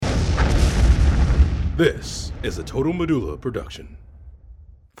This is a Total Medulla production.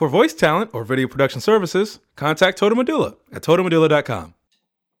 For voice talent or video production services, contact Total Medulla at totalmedulla.com.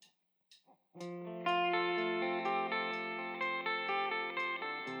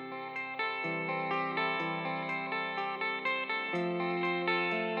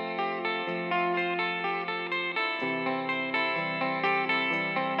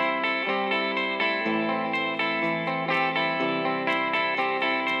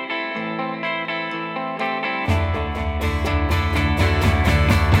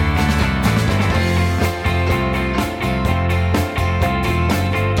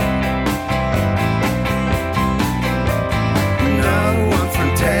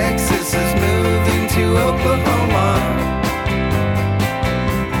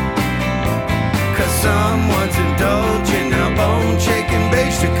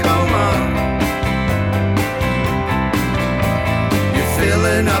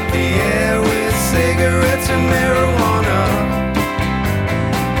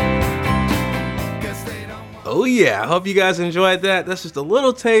 Oh yeah, I hope you guys enjoyed that. That's just a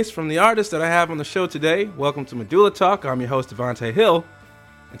little taste from the artist that I have on the show today. Welcome to Medulla Talk. I'm your host, Devontae Hill.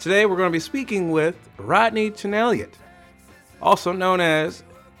 And today we're going to be speaking with Rodney Chinelliott, also known as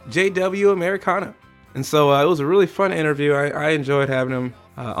JW Americana. And so it was a really fun interview. I enjoyed having him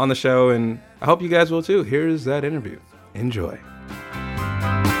on the show, and I hope you guys will too. Here's that interview. Enjoy.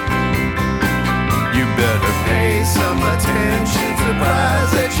 You better pay some attention,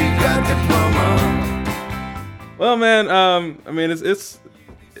 surprise that you got diploma. Well, man, I mean, it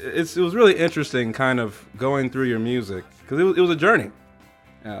was really interesting, kind of going through your music, because it was a journey.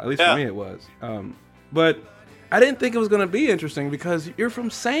 At least for me, it was. But I didn't think it was going to be interesting because you're from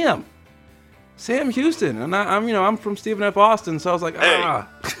Sam Houston, and I'm from Stephen F. Austin, so I was like,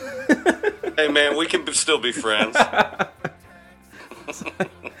 Hey, man, we can still be friends. I was like,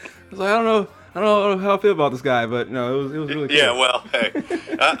 I don't know how I feel about this guy, but no, it was really cool. Yeah, well, hey,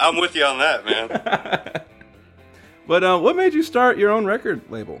 I'm with you on that, man. But what made you start your own record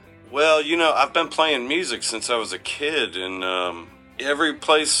label? Well, I've been playing music since I was a kid, and every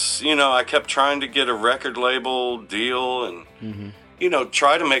place, I kept trying to get a record label deal and,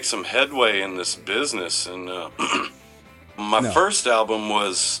 try to make some headway in this business. And my first album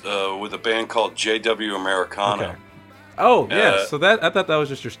was with a band called JW Americana. Okay. Oh, yeah. So I thought that was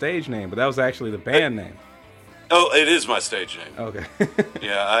just your stage name, but that was actually the band name. Oh, it is my stage name. Okay.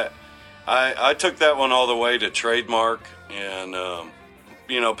 Yeah, I took that one all the way to trademark, and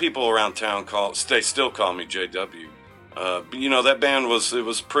people around town still call me JW. But, that band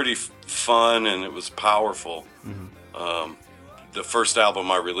was pretty fun, and it was powerful. Mm-hmm. The first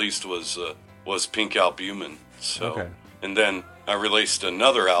album I released was Pink Albumin. So, okay. And then I released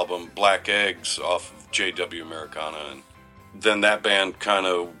another album, Black Eggs, off of JW Americana, and then that band kind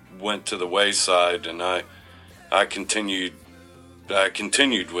of went to the wayside, and I continued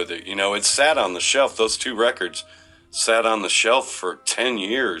with it. It sat on the shelf. Those two records sat on the shelf for 10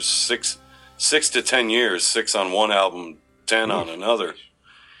 years, 6 to 10 years, 6 on one album, 10 on another.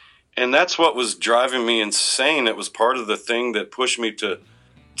 And that's what was driving me insane. It was part of the thing that pushed me to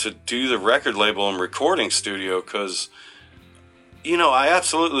do the record label and recording studio, because, I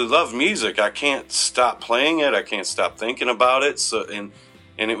absolutely love music. I can't stop playing it. I can't stop thinking about it. So, and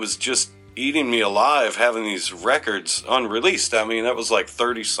it was just eating me alive having these records unreleased. I mean, that was like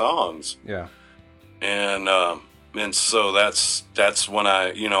 30 songs. Yeah. And so that's when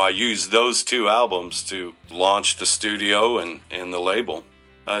I used those two albums to launch the studio and the label.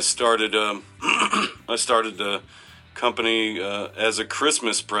 I started the company as a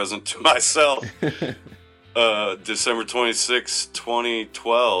Christmas present to myself. December 26,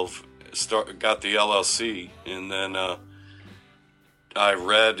 2012, got the LLC, and then I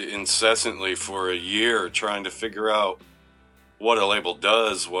read incessantly for a year trying to figure out what a label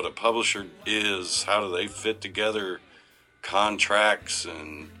does, what a publisher is, how do they fit together, contracts,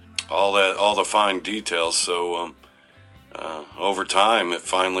 and all the fine details. So over time, it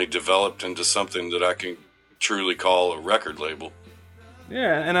finally developed into something that I can truly call a record label.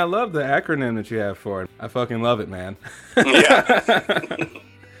 Yeah, and I love the acronym that you have for it. I fucking love it, man. Yeah.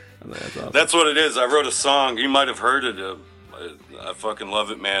 That's awesome. That's what it is. I wrote a song. You might have heard it. I fucking love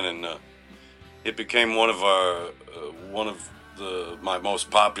it, man. And it became one of my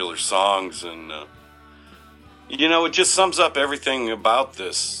most popular songs. And, it just sums up everything about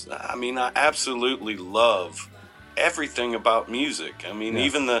this. I mean, I absolutely love everything about music. I mean,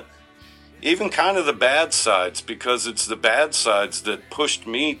 even kind of the bad sides, because it's the bad sides that pushed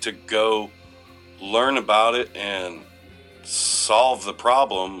me to go learn about it and solve the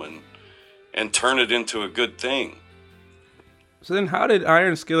problem and turn it into a good thing. So then, how did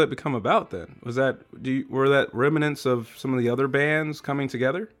Iron Skillet become about then? Were that remnants of some of the other bands coming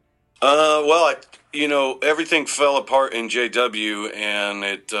together? Well, everything fell apart in JW, and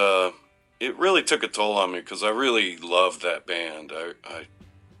it really took a toll on me because I really loved that band.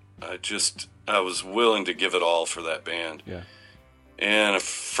 I was willing to give it all for that band. Yeah. And a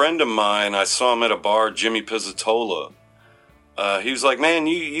friend of mine, I saw him at a bar, Jimmy Pizzatola. He was like, "Man,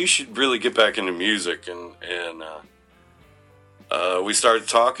 you should really get back into music," and we started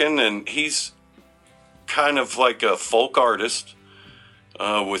talking, and he's kind of like a folk artist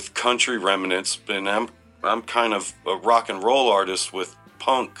with country remnants, and I'm kind of a rock and roll artist with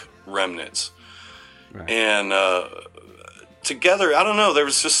punk remnants. Right. And together, I don't know, there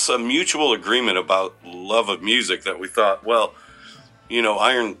was just a mutual agreement about love of music that we thought, well,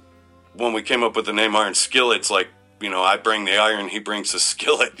 when we came up with the name Iron Skillet, it's like, I bring the iron, he brings the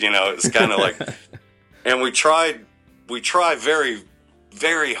skillet, it's kind of like, and we try very,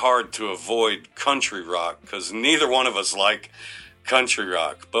 very hard to avoid country rock because neither one of us like country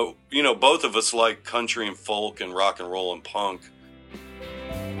rock, but both of us like country and folk and rock and roll and punk.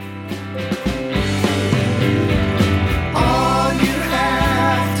 All you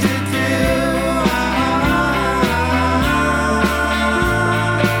have to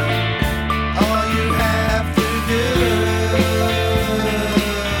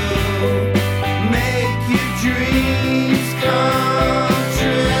make your dreams come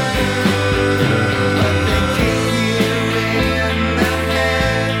true. But they kick you in the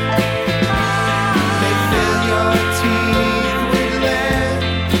head. They fill your teeth with lead.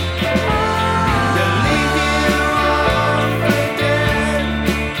 They'll leave you all for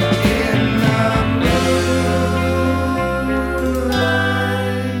dead in the moonlight.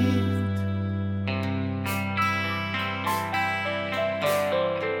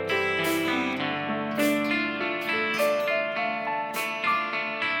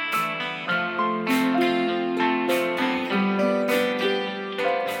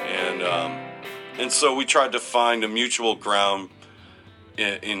 And so we tried to find a mutual ground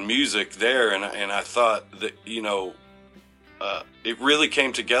in music there, and I thought that it really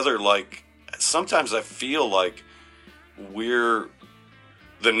came together. Like sometimes I feel like we're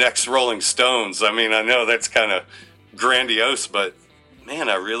the next Rolling Stones. I mean, I know that's kind of grandiose, but man,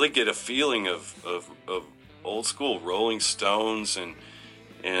 I really get a feeling of old school Rolling Stones and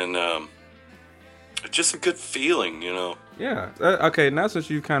just a good feeling, Yeah. Okay. Now since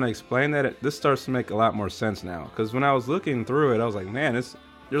you kind of explained that, this starts to make a lot more sense now. Because when I was looking through it, I was like, man, there's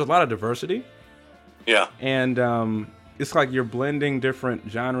a lot of diversity. Yeah. And it's like you're blending different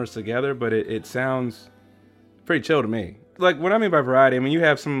genres together, but it sounds pretty chill to me. Like what I mean by variety, I mean you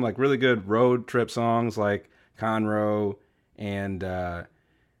have some like really good road trip songs like Conroe and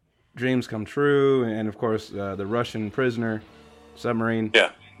Dreams Come True, and of course the Russian Prisoner, Submarine.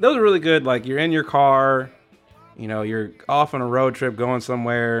 Yeah. Those are really good. Like you're in your car, you're off on a road trip going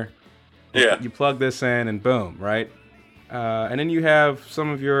somewhere. Yeah. You plug this in and boom, right? And then you have some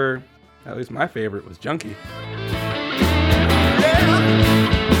of your, at least my favorite was Junkie.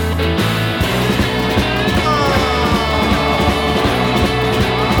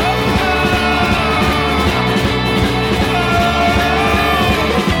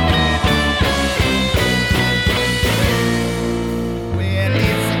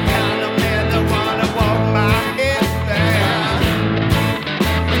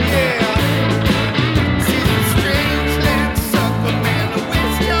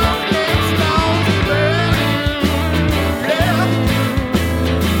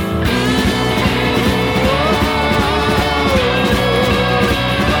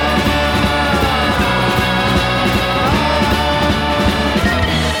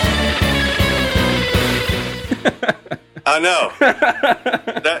 I know.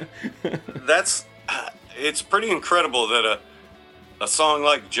 That's it's pretty incredible that a song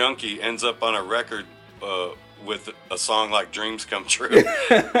like Junkie ends up on a record with a song like Dreams Come True.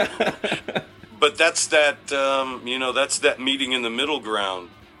 But that's that meeting in the middle ground.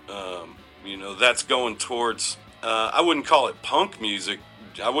 That's going towards I wouldn't call it punk music.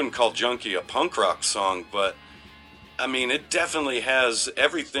 I wouldn't call Junkie a punk rock song, but I mean it definitely has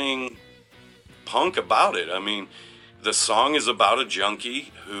everything punk about it. I mean, the song is about a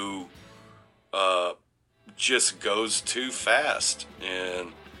junkie who just goes too fast,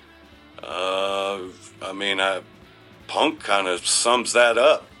 and punk kind of sums that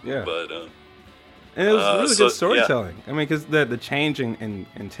up. Yeah. But and it was really good storytelling. Yeah. I mean, because the change in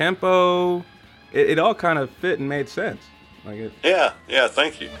tempo, it all kind of fit and made sense. Like it. Yeah.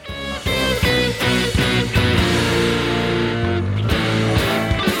 Thank you.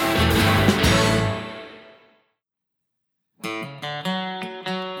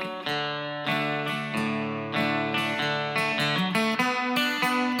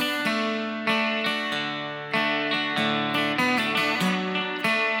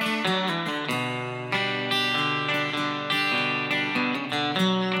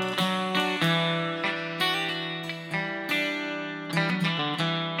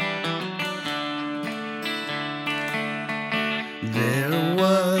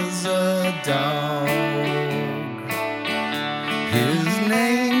 dog. His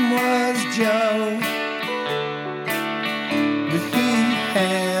name was Joe, but he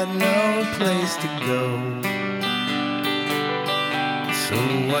had no place to go. So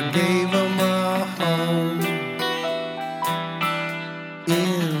I gave him a home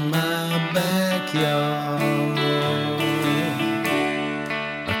in my backyard.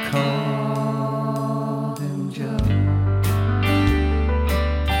 I called him Joe.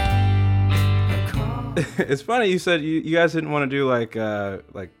 It's funny you said you guys didn't want to do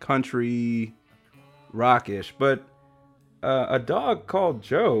like country rockish, but a dog called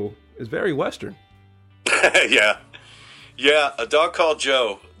Joe is very Western. Yeah, A Dog Called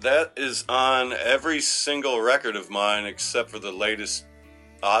Joe. That is on every single record of mine except for the latest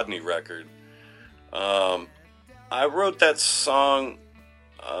Rodney record. I wrote that song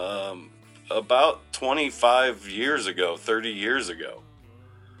about 25 years ago, 30 years ago.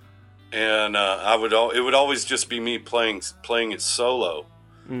 And it would always just be me playing it solo.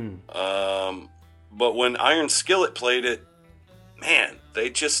 But when Iron Skillet played it, man, they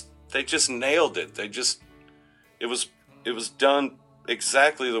just nailed it. It was done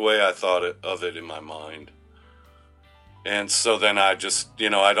exactly the way I thought of it in my mind. And so then I just,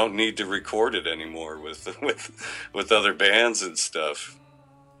 I don't need to record it anymore with other bands and stuff.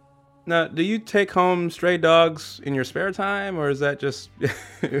 Now, do you take home stray dogs in your spare time, or is that just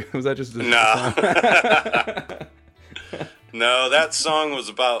No. No, that song was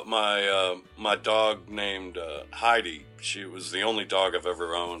about my dog named Heidi. She was the only dog I've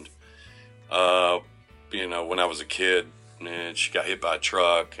ever owned. When I was a kid, and she got hit by a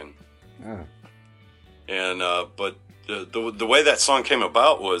truck, but the way that song came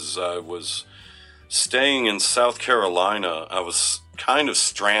about was I was staying in South Carolina. I was kind of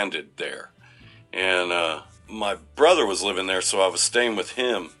stranded there, and my brother was living there, so I was staying with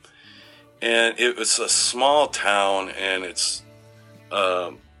him. And it was a small town, and it's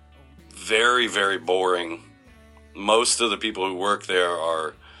very, very boring. Most of the people who work there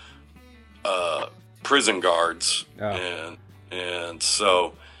are prison guards, and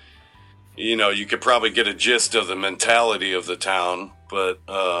so you could probably get a gist of the mentality of the town. But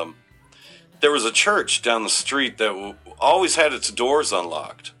there was a church down the street that always had its doors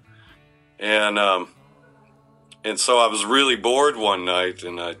unlocked, and so I was really bored one night,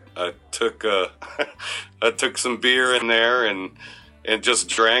 and I took I took some beer in there and just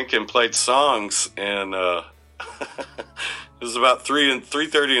drank and played songs, and it was about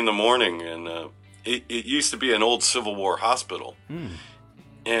 3:30 in the morning, and it used to be an old Civil War hospital.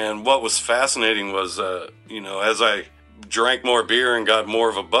 And what was fascinating was, as I drank more beer and got more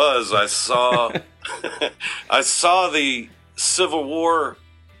of a buzz, I saw I saw the Civil War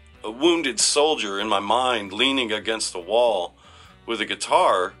wounded soldier in my mind leaning against the wall with a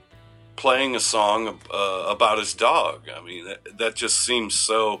guitar playing a song about his dog. I mean, that just seems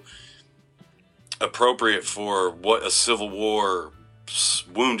so appropriate for what a Civil War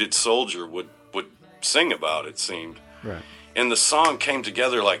wounded soldier would sing about, it seemed. Right. And the song came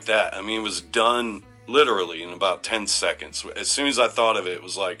together like that. I mean, it was done literally in about 10 seconds. As soon as I thought of it, it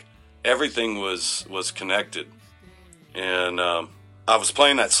was like everything was connected. And I was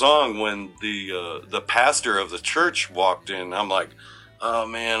playing that song when the pastor of the church walked in. I'm like, oh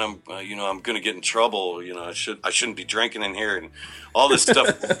man, I'm going to get in trouble. I shouldn't be drinking in here, and all this stuff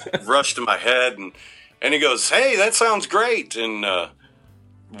rushed to my head. And he goes, hey, that sounds great. And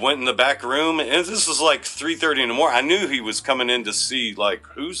went in the back room, and this was like 3:30 in the morning. I knew he was coming in to see like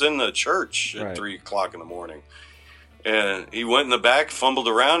who's in the church at 3 o'clock in the morning. And he went in the back, fumbled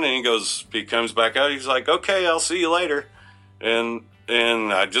around, and he comes back out. He's like, okay, I'll see you later. And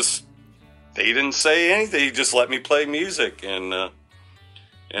he didn't say anything. He just let me play music. And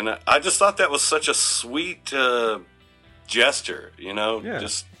I just thought that was such a sweet gesture, Yeah.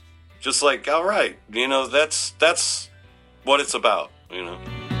 Just like, all right, that's what it's about,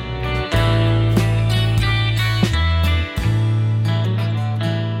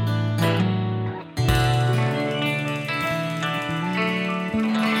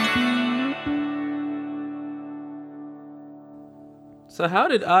 So how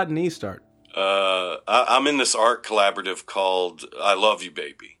did Odd Knee start? I'm in this art collaborative called I Love You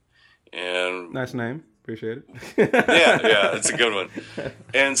Baby. And Nice name. Appreciate it. yeah, it's a good one.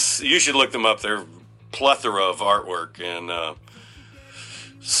 And you should look them up. They're plethora of artwork. And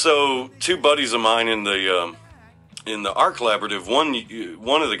so two buddies of mine in the art collaborative,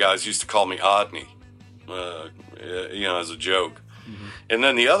 one of the guys used to call me Rodney, as a joke. Mm-hmm. And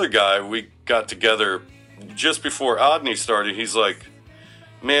then the other guy, we got together just before Rodney started. He's like,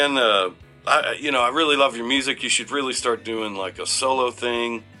 man, I really love your music. You should really start doing like a solo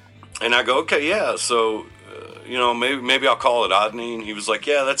thing. And I go, okay, yeah, so, maybe I'll call it Rodney. And he was like,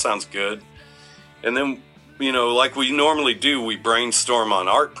 yeah, that sounds good. And then, like we normally do, we brainstorm on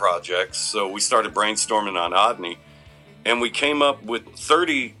art projects. So we started brainstorming on Rodney. And we came up with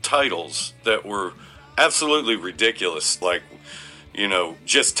 30 titles that were absolutely ridiculous. Like,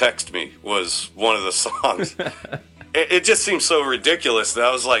 Just Text Me was one of the songs. It just seemed so ridiculous that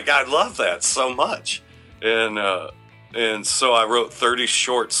I was like, I love that so much. And so I wrote 30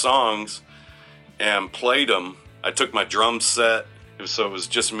 short songs and played them. I took my drum set. So it was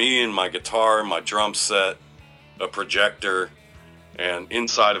just me and my guitar, my drum set, a projector, and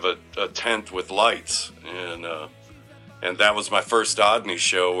inside of a tent with lights. And that was my first Rodney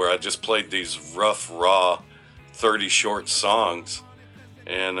show where I just played these rough, raw, 30 short songs.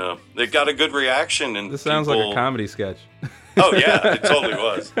 And they got a good reaction. And this sounds like a comedy sketch. Oh, yeah, it totally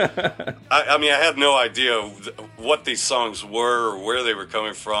was. I mean, I had no idea what these songs were or where they were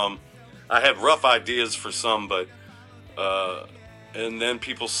coming from. I had rough ideas for some, but... and then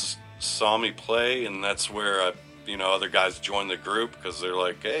people saw me play, and that's where other guys joined the group because they're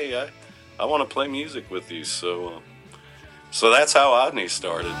like, hey, I want to play music with you. So that's how Rodney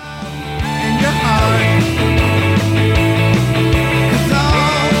started. In your heart, 'cause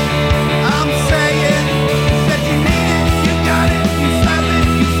all I'm saying is that you need it, you got it, you slap it,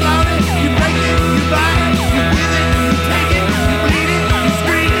 you flout it, you break it, you buy it, you with it, you take it, you bleed it, you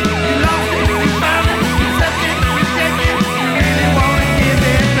scream it, you lost it, you found it, you accept it, you reject it, you really wanna give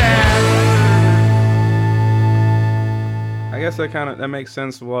it back. I guess that makes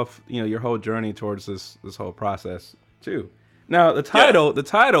sense of your whole journey towards this whole process too. Now the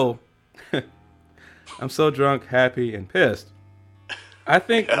title, I'm so drunk, happy, and pissed, I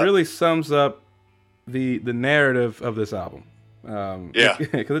think really sums up the narrative of this album.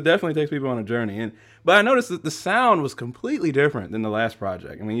 Because it definitely takes people on a journey. But I noticed that the sound was completely different than the last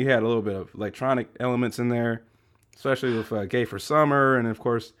project. I mean, you had a little bit of electronic elements in there, especially with Gay for Summer, and of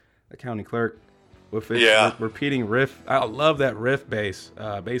course the County Clerk with its repeating riff. I love that riff bass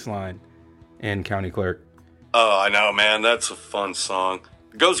line in County Clerk. Oh, I know, man. That's a fun song.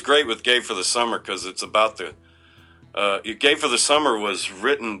 It goes great with Gay for the Summer because it's about Gay for the Summer was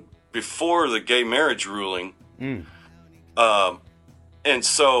written before the gay marriage ruling. And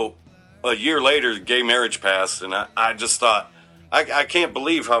so a year later, gay marriage passed, and I just thought, I can't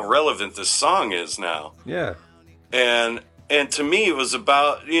believe how relevant this song is now. Yeah. And to me, it was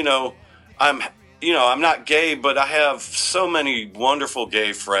about, I'm not gay, but I have so many wonderful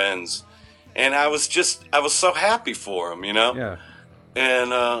gay friends. And I was so happy for him, Yeah.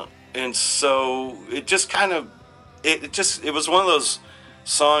 And so it just kind of, it was one of those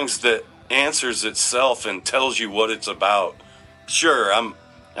songs that answers itself and tells you what it's about. Sure,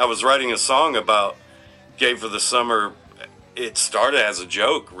 I was writing a song about Gay for the Summer. It started as a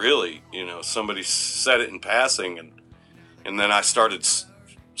joke, really. Somebody said it in passing, and then I started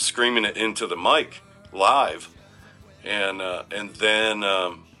screaming it into the mic live, and then.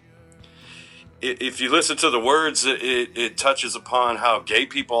 If you listen to the words, it touches upon how gay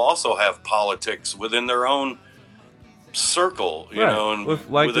people also have politics within their own circle, and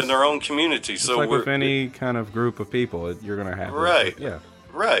within their own community. So like with any kind of group of people, you're going to have right,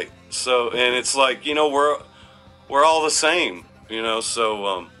 right. So, and it's like we're all the same,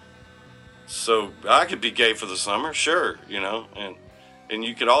 So I could be gay for the summer, sure, and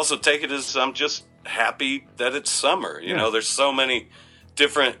you could also take it as I'm just happy that it's summer. There's so many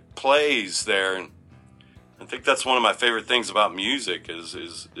different plays there, and I think that's one of my favorite things about music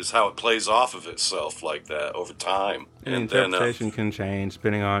is how it plays off of itself like that over time. And interpretation can change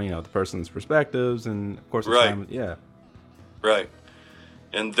depending on the person's perspectives, and of course right.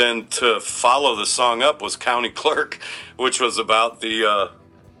 And then to follow the song up was County Clerk, which was about the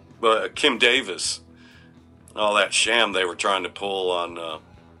Kim Davis, all that sham they were trying to pull on.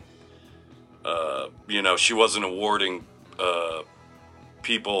 She wasn't awarding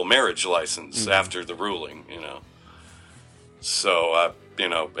people marriage license after the ruling, So,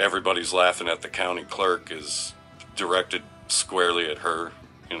 everybody's laughing at the County Clerk is directed squarely at her,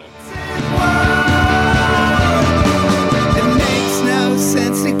 It makes no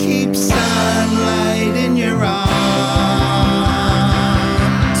sense to keep sunlight in your arms.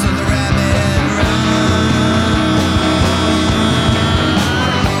 So the rabbit runs.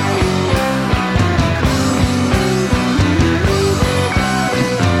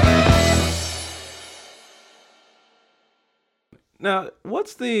 Now,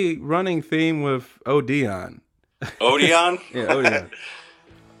 what's the running theme with Odeon? Odeon? Yeah, Odeon.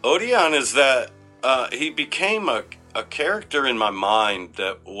 Odeon is that he became a character in my mind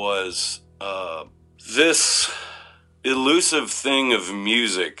that was this elusive thing of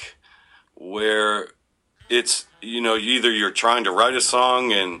music where it's, either you're trying to write a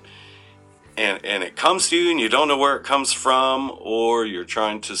song and it comes to you and you don't know where it comes from, or you're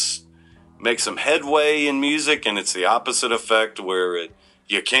trying to make some headway in music and it's the opposite effect where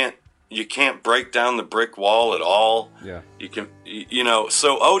you can't break down the brick wall at all. Yeah. You can,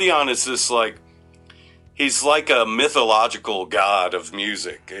 so Odeon is this he's like a mythological god of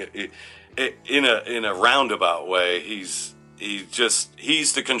music. In a roundabout way, he's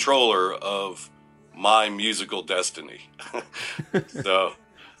the controller of my musical destiny.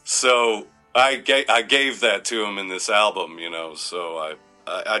 so I gave that to him in this album, so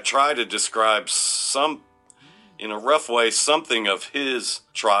I try to describe in a rough way, something of his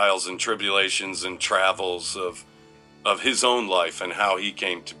trials and tribulations and travels of his own life and how he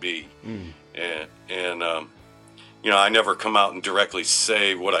came to be. And I never come out and directly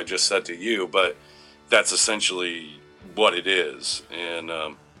say what I just said to you, but that's essentially what it is. And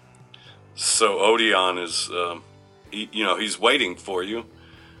so Odeon is, he's waiting for you,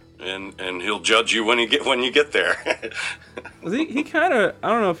 and he'll judge you when you get there. he kind of, I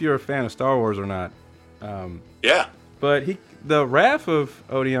don't know if you're a fan of Star Wars or not. Yeah. But the wrath of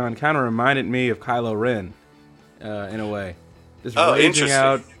Odeon kind of reminded me of Kylo Ren, in a way. Just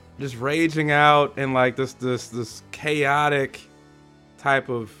raging out in like this chaotic type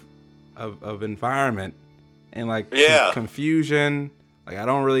of environment, and like confusion. Like, I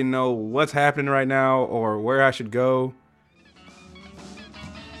don't really know what's happening right now or where I should go.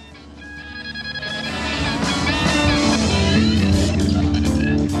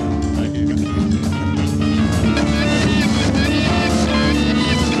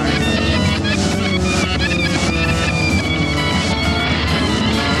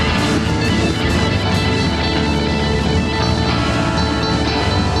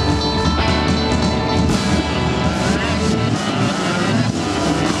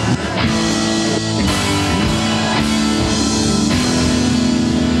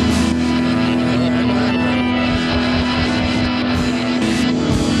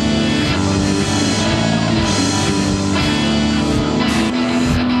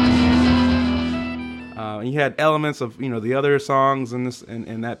 You had elements of the other songs in this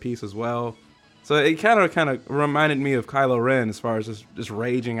in that piece as well, so it kind of reminded me of Kylo Ren as far as just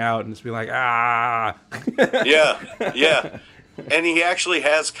raging out and just be like yeah, and he actually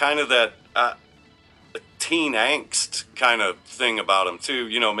has kind of that teen angst kind of thing about him too.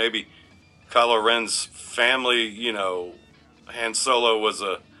 Maybe Kylo Ren's family, Han Solo was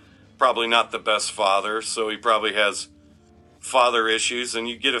probably not the best father, so he probably has father issues, and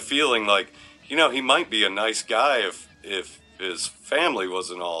you get a feeling like, he might be a nice guy if his family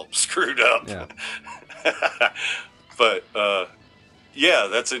wasn't all screwed up. Yeah. But,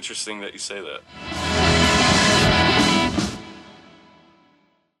 that's interesting that you say that.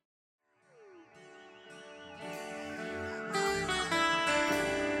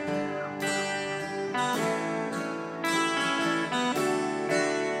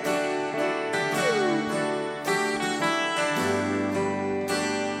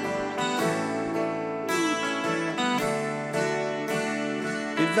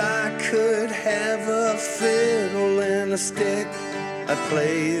 If I could have a fiddle and a stick, I'd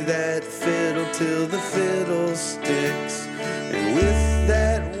play that fiddle till the fiddle sticks. And with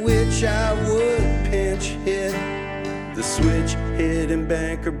that witch I would pinch hit the switch hidden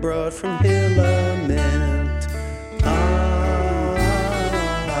banker brought from Hillament.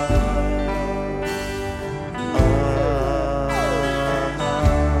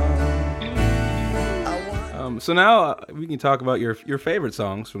 So now we can talk about your favorite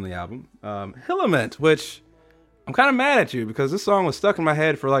songs from the album, Hillament, which I'm kind of mad at you because this song was stuck in my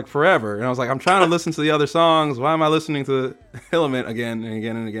head for like forever, and I was like, I'm trying to listen to the other songs. Why am I listening to Hillament again and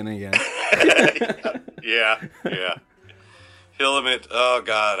again and again and again? Yeah. Hillament. Oh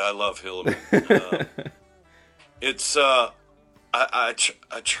God, I love Hillament. It's I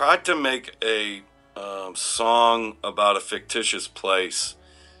tried to make a song about a fictitious place,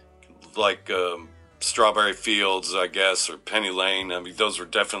 like Strawberry Fields, I guess, or Penny Lane. I mean, those were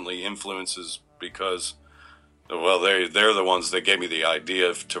definitely influences because, well, they're the ones that gave me the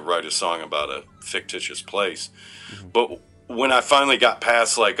idea to write a song about a fictitious place. Mm-hmm. But when I finally got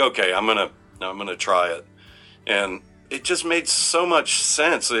past, like, okay, I'm gonna try it, and it just made so much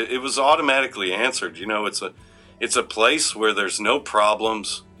sense. It was automatically answered. It's a place where there's no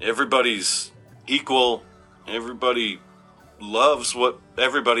problems. Everybody's equal. Everybody loves what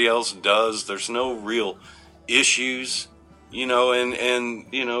everybody else does. There's no real issues, and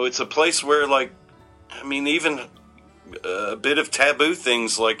it's a place where, like, I mean, even a bit of taboo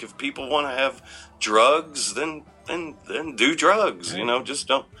things, like if people want to have drugs, then do drugs. Just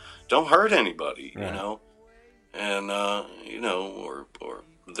don't hurt anybody, Right. you know, and you know, or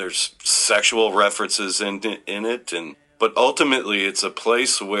there's sexual references in it, but ultimately it's a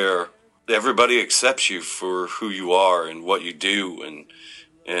place where everybody accepts you for who you are and what you do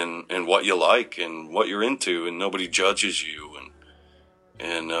and what you like and what you're into, and nobody judges you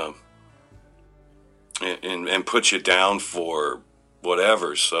and puts you down for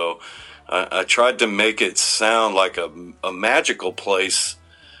whatever. So I tried to make it sound like a magical place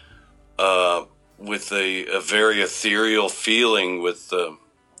with a very ethereal feeling, with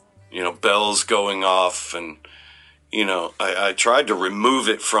you know, bells going off, and you know, I tried to remove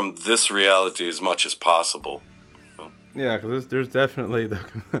it from this reality as much as possible. Yeah, because there's definitely the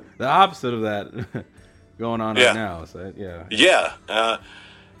opposite of that going on Yeah. right now. So yeah. Yeah,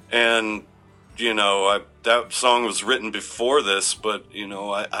 and you know, that song was written before this, but you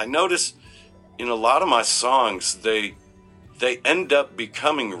know, I noticed in a lot of my songs they end up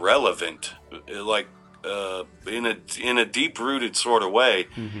becoming relevant, like in a deep rooted sort of way.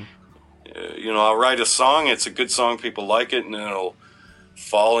 You know, I'll write a song, it's a good song, people like it, and then it'll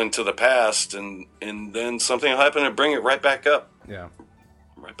fall into the past, and then something will happen and bring it right back up, Yeah.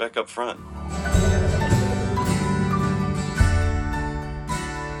 right back up front.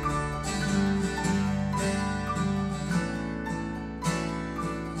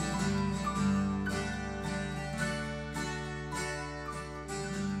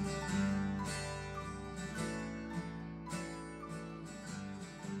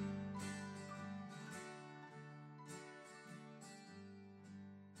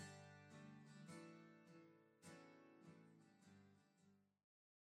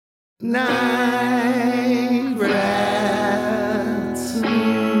 Night rats.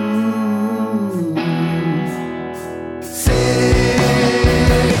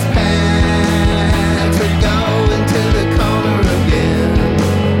 Six packs are going to the corner again.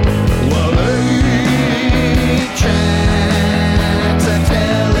 Well, 8 tracks are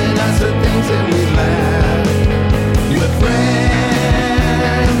telling us the things that we lack. With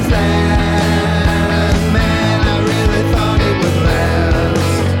friends that, man, I really thought it would last.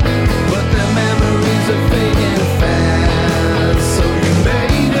 But the memories are fading fast. So you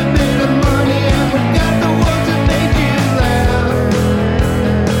made a bit of money and forgot the ones that made you laugh.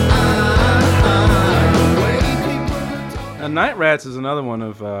 The way people are talking. Night Rats is another one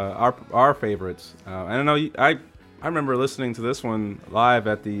of our favorites. I don't know. I remember listening to this one live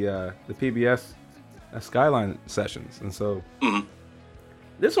at the PBS Skyline sessions, and so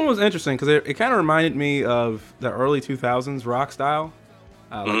this one was interesting because it kind of reminded me of the early 2000s rock style.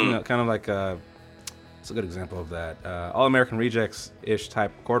 Like, you know, kind of like it's a good example of that. All American Rejects-ish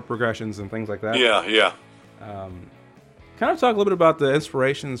type chord progressions and things like that. Yeah. Kind of talk a little bit about the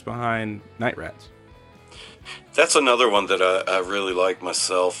inspirations behind Night Rats. That's another one that I really like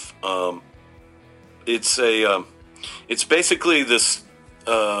myself. It's basically this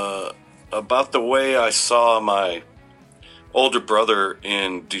about the way I saw my older brother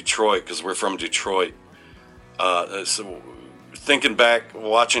in Detroit, because we're from Detroit. So thinking back,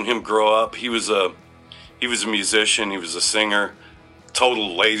 watching him grow up, he was a musician, he was a singer,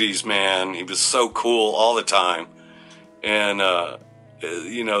 total ladies man. He was so cool all the time, and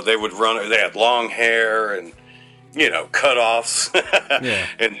you know, they would run. They had long hair and, you know, cutoffs Yeah.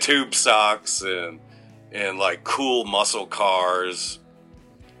 and tube socks and like cool muscle cars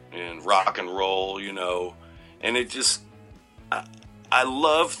and rock and roll, you know. And it just, I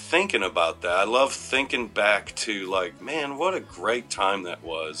love thinking about that. I love thinking back to, like, man, what a great time that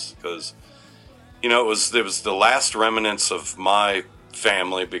was, because, you know, it was the last remnants of my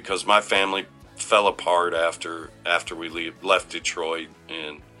family, because my family fell apart after we left Detroit,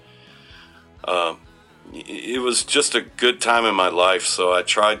 and it was just a good time in my life. So I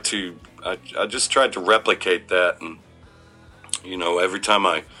just tried to replicate that, and you know, every time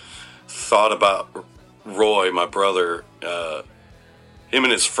I thought about Roy, my brother, him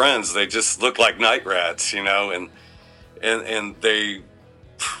and his friends, they just looked like night rats, you know, and they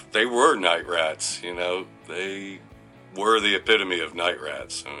were night rats, you know, they were the epitome of night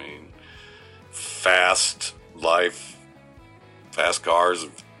rats. I mean, fast life, fast cars,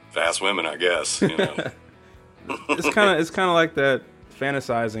 fast women, I guess, you know. It's kind of like that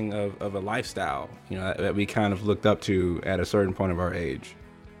fantasizing of a lifestyle, you know, that we kind of looked up to at a certain point of our age.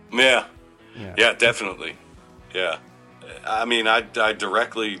 Yeah, definitely. Yeah, I mean, I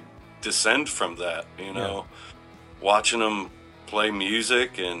directly descend from that, you know, watching them play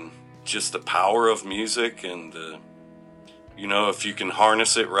music and just the power of music, and you know, if you can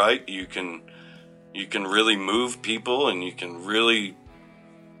harness it right, you can really move people, and you can really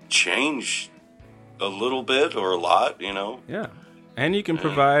change a little bit or a lot, you know. Yeah. And you can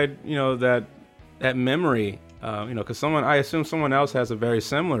provide, that memory, because I assume someone else has a very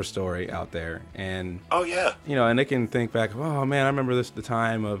similar story out there, and Oh yeah. and they can think back, oh man, I remember the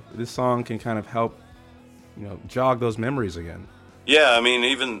time of this song can kind of help, jog those memories again. Yeah,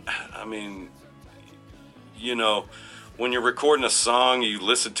 when you're recording a song, you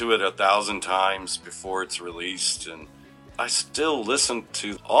listen to it 1,000 times before it's released, and I still listen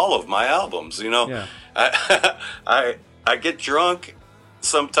to all of my albums. Yeah. I get drunk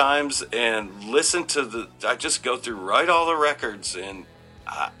sometimes and listen to I just go through, write all the records, and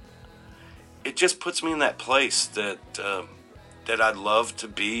it just puts me in that place that I'd love to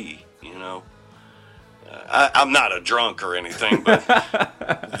be. I'm not a drunk or anything, but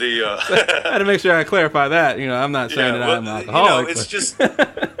I had to make sure I clarify that. I'm not saying that I'm an alcoholic. It's just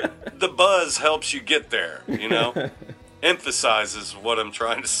the buzz helps you get there. Emphasizes what I'm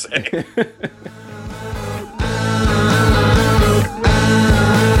trying to say.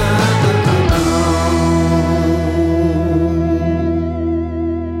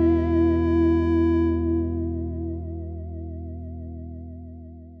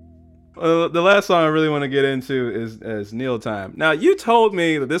 The last song I really want to get into is Kneel Time. Now, you told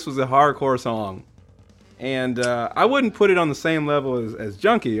me that this was a hardcore song, and I wouldn't put it on the same level as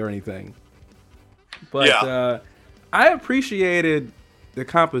Junkie or anything. But Yeah. I appreciated the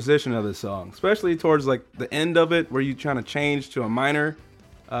composition of this song, especially towards like the end of it where you're trying to change to a minor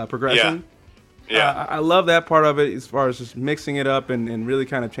progression. Yeah. I love that part of it as far as just mixing it up and really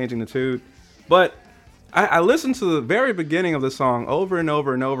kind of changing the tune. But I listened to the very beginning of the song over and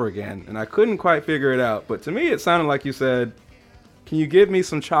over and over again, and I couldn't quite figure it out. But to me, it sounded like you said, "Can you give me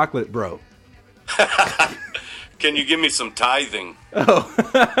some chocolate, bro?" Can you give me some tithing? Oh,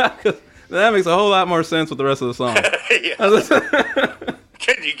 that makes a whole lot more sense with the rest of the song. Yeah.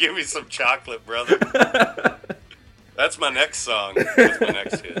 Can you give me some chocolate, brother? That's my next song. That's my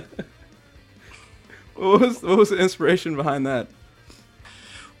next hit. What was the inspiration behind that?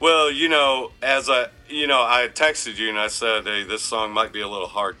 Well, as I texted you and I said, hey, this song might be a little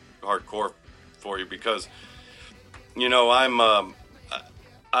hardcore for you because, I'm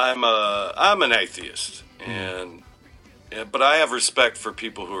an atheist, but I have respect for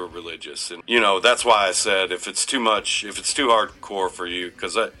people who are religious, and that's why I said if it's too hardcore for you,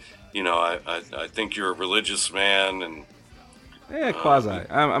 because I think you're a religious man, and Yeah, quasi.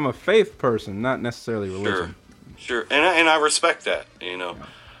 I'm a faith person, not necessarily religion. Sure, and I respect that,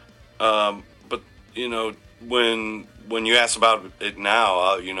 but when you ask about it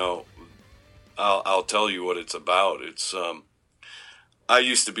now, I'll tell you what it's about. It's I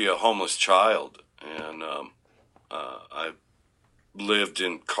used to be a homeless child, and I lived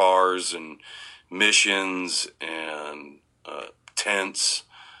in cars and missions and tents,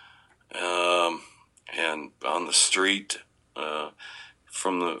 and on the street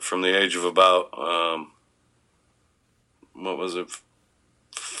from the age of about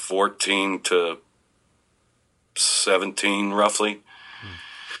 14 to 17 roughly.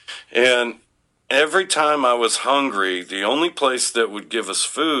 And every time I was hungry, the only place that would give us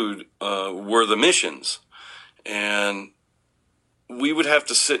food were the missions. And we would have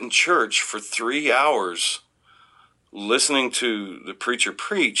to sit in church for 3 hours listening to the preacher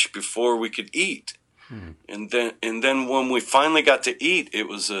preach before we could eat. And then when we finally got to eat, it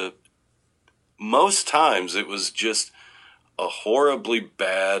was most times it was just a horribly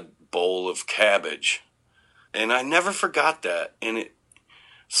bad bowl of cabbage. And I never forgot that. And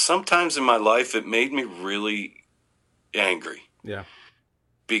sometimes in my life, it made me really angry. Yeah.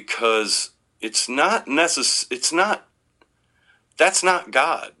 Because that's not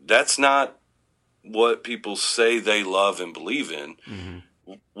God. That's not what people say they love and believe in. Mm-hmm.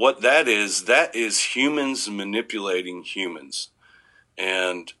 What that is humans manipulating humans.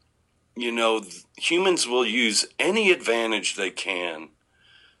 And, humans will use any advantage they can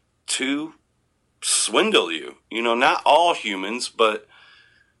to swindle you. Not all humans, but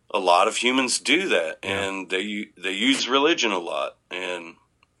a lot of humans do that. Yeah. And they use religion a lot. And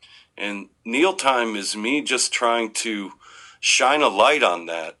Kneel Time is me just trying to shine a light on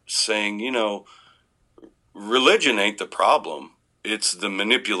that, saying, religion ain't the problem. It's the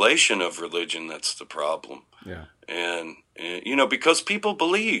manipulation of religion that's the problem. Yeah. And because people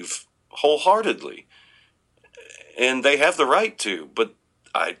believe wholeheartedly, and they have the right to, but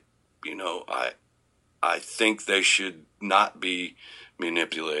I think they should not be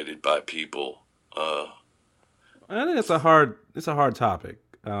manipulated by people. I think it's a hard topic.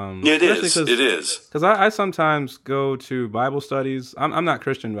 It is. Because I sometimes go to Bible studies. I'm not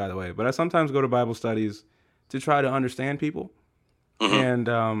Christian, by the way, but I sometimes go to Bible studies to try to understand people. And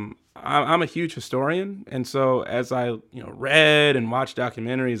I'm a huge historian, and so as I read and watched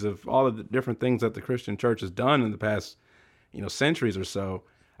documentaries of all of the different things that the Christian church has done in the past centuries or so,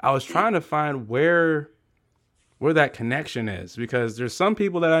 I was trying to find where that connection is, because there's some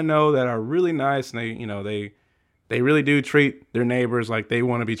people that I know that are really nice, and they really do treat their neighbors like they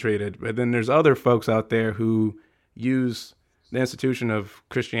want to be treated, but then there's other folks out there who use the institution of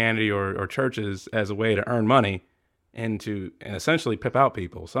Christianity or churches as a way to earn money and essentially pip out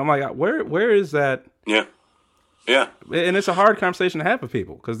people. So I'm like, where is that? Yeah. And it's a hard conversation to have with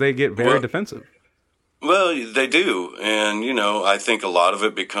people because they get very defensive. Well, they do. And, I think a lot of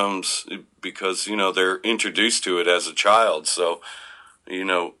it becomes because, they're introduced to it as a child. So,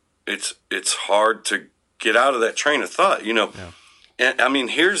 it's hard to get out of that train of thought, Yeah. And I mean,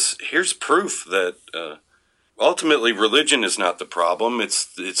 here's proof that ultimately religion is not the problem. It's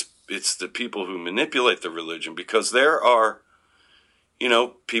the people who manipulate the religion, because there are,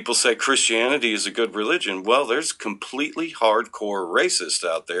 people say Christianity is a good religion. Well, there's completely hardcore racists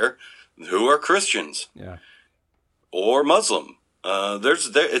out there who are Christians, or Muslim.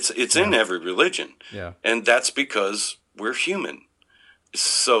 It's in every religion, and that's because we're human.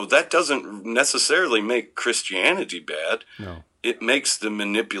 So that doesn't necessarily make Christianity bad. No, it makes the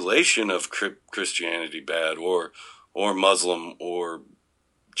manipulation of Christianity bad, or Muslim, or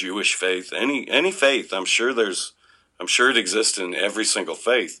Jewish faith, any faith. I'm sure it exists in every single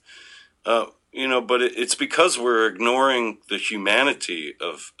faith. But it's because we're ignoring the humanity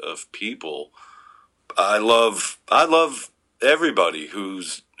of people. I love everybody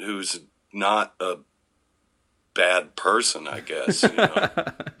who's not a bad person, I guess.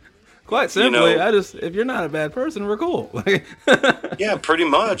 Quite simply, if you're not a bad person, we're cool. Yeah, pretty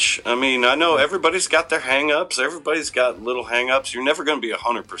much. I mean, I know everybody's got their hang-ups. Everybody's got little hang-ups. You're never going to be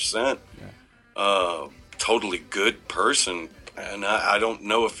 100% totally good person. And I don't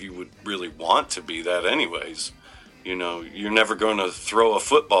know if you would really want to be that anyways. You're never going to throw a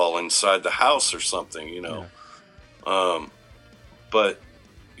football inside the house or something, But,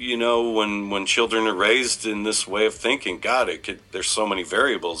 when children are raised in this way of thinking, there's so many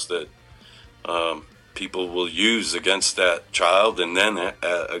variables that people will use against that child and then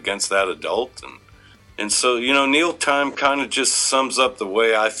against that adult. And so, Neil Time kind of just sums up the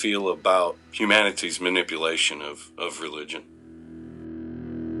way I feel about humanity's manipulation of religion.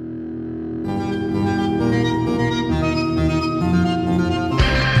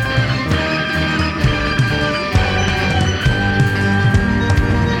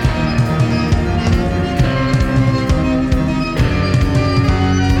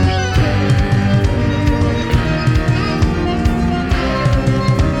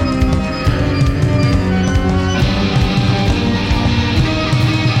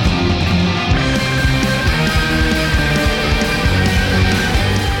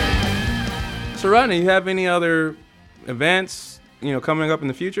 So, Rodney, you have any other events, coming up in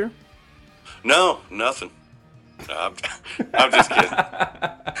the future? No, nothing. I'm just kidding.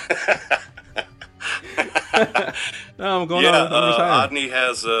 No, I'm going on. Rodney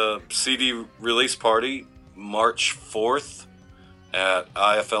has a CD release party March 4th at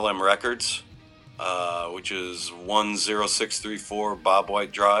IFLM Records, which is 10634 Bob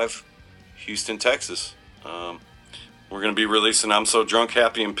White Drive, Houston, Texas. We're going to be releasing I'm So Drunk,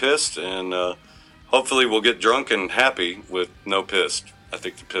 Happy, and Pissed, and hopefully we'll get drunk and happy with no pissed. I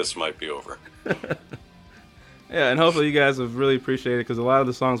think the piss might be over. Yeah, and hopefully you guys have really appreciated it, because a lot of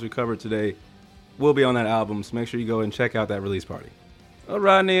the songs we covered today will be on that album, so make sure you go and check out that release party. Well,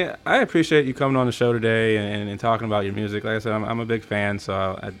 Rodney, I appreciate you coming on the show today and talking about your music. Like I said, I'm a big fan,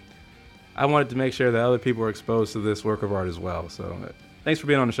 so I wanted to make sure that other people are exposed to this work of art as well. So thanks for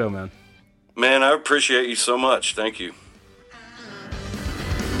being on the show, man. Man, I appreciate you so much. Thank you.